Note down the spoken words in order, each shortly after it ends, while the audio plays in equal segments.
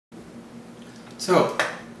So,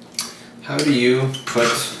 how do you put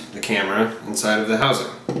the camera inside of the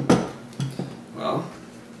housing? Well,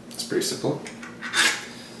 it's pretty simple.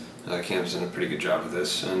 Cam's done a pretty good job of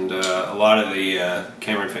this, and a lot of the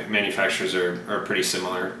camera manufacturers are pretty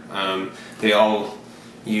similar. They all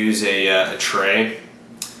use a tray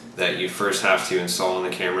that you first have to install on the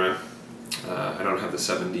camera. I don't have the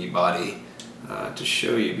 7D body to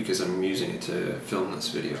show you because I'm using it to film this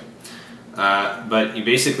video. But you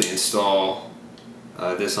basically install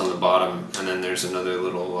this on the bottom, and then there's another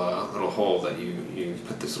little hole that you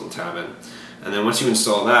put this little tab in. And then once you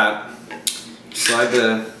install that, slide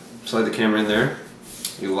the camera in there,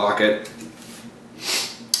 you lock it,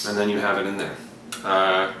 and then you have it in there.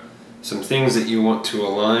 Some things that you want to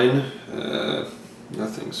align,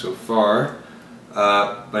 nothing so far,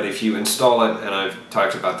 but if you install it, and I've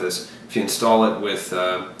talked about this, if you install it with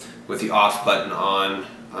the off button on,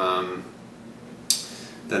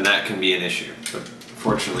 then that can be an issue. But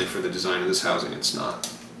fortunately for the design of this housing, it's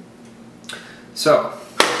not. So,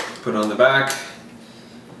 put it on the back,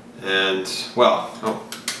 and, well,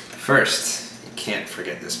 first, you can't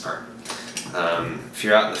forget this part. If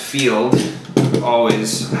you're out in the field, you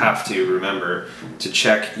always have to remember to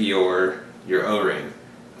check your O-ring.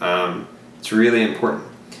 It's really important,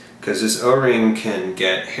 because this O-ring can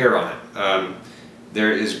get hair on it.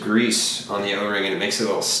 There is grease on the O-ring and it makes it a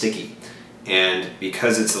little sticky. And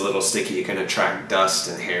because it's a little sticky, it can attract dust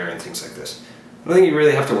and hair and things like this. I don't think you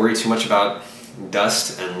really have to worry too much about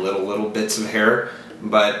dust and little bits of hair,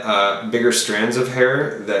 but bigger strands of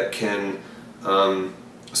hair that can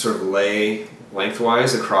sort of lay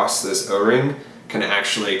lengthwise across this O-ring can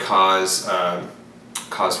actually cause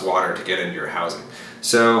water to get into your housing.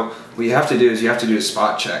 So what you have to do is you have to do a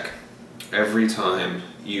spot check every time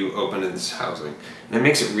you open this housing. And it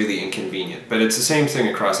makes it really inconvenient, but it's the same thing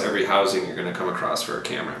across every housing you're going to come across for a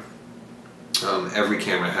camera. Every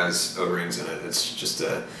camera has O-rings in it. It's just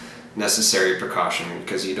a necessary precaution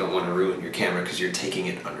because you don't want to ruin your camera because you're taking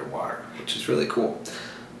it underwater, which is really cool.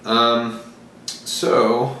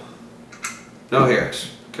 So, no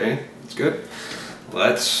hairs, okay? That's good.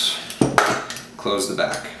 Let's close the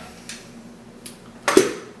back.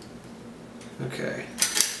 Okay.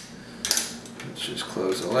 Let's just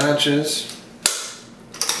close the latches.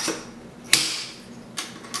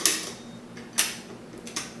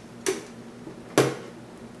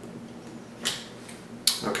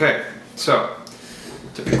 Okay, so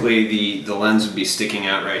typically the lens would be sticking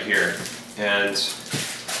out right here, and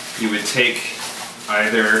you would take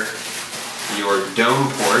either your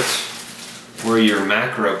dome port or your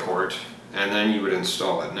macro port, and then you would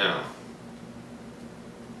install it now.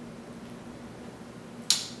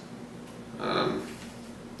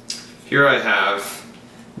 Here I have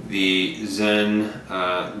the Zen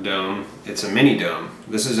dome. It's a mini dome.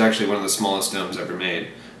 This is actually one of the smallest domes ever made.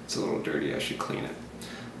 It's a little dirty, I should clean it.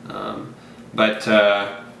 But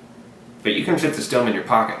you can fit this dome in your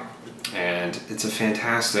pocket, and it's a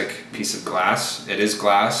fantastic piece of glass. It is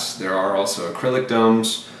glass. There are also acrylic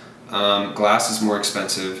domes. Glass is more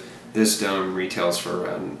expensive. This dome retails for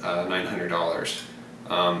around $900,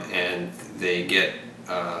 and they get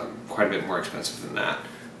quite a bit more expensive than that.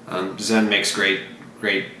 Zen makes great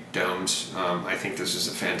domes. I think this is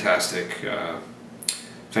a fantastic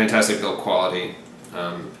build quality.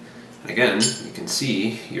 Again, you can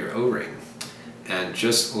see your O-ring. And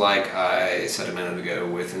just like I said a minute ago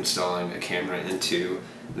with installing a camera into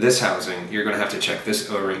this housing, you're going to have to check this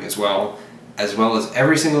O-ring as well as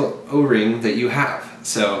every single O-ring that you have.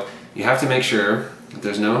 So you have to make sure that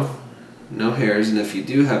there's no hairs, and if you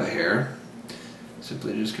do have a hair,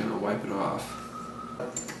 simply just kind of wipe it off.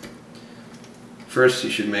 First, you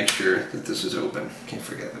should make sure that this is open. Can't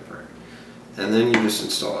forget that part. And then you just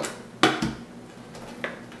install it.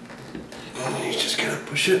 And you just kind of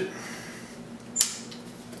push it.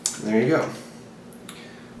 And there you go.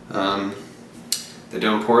 The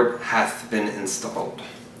dome port hath been installed.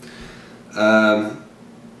 And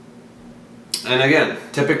again,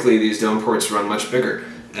 typically these dome ports run much bigger.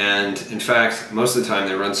 And in fact, most of the time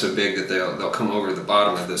they run so big that they'll come over the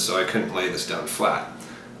bottom of this, so I couldn't lay this down flat.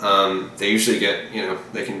 They usually get,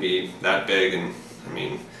 they can be that big, and I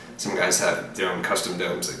mean, some guys have their own custom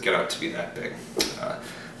domes that get up to be that big.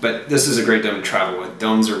 But this is a great dome to travel with.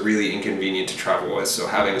 Domes are really inconvenient to travel with, so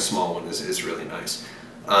having a small one is really nice.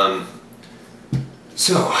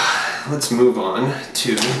 So, let's move on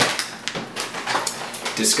to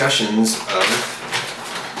discussions of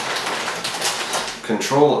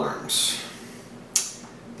control arms.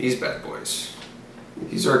 These bad boys.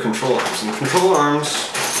 These are control arms, and control arms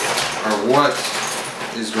are what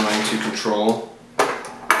is going to control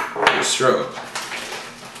your strobe.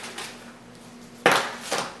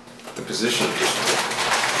 position.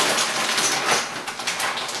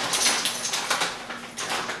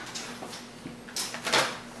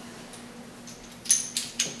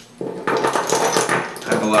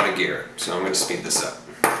 I have a lot of gear, so I'm going to speed this up.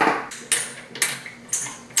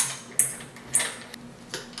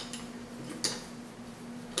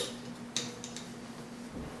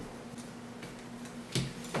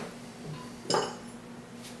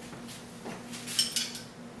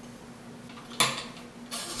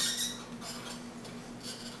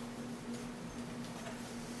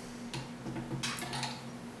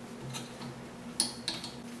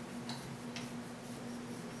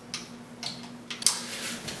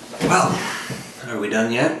 Well, are we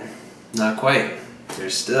done yet? Not quite.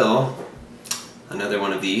 There's still another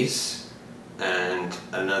one of these and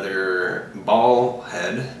another ball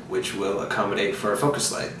head which will accommodate for a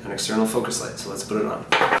focus light, an external focus light. So let's put it on.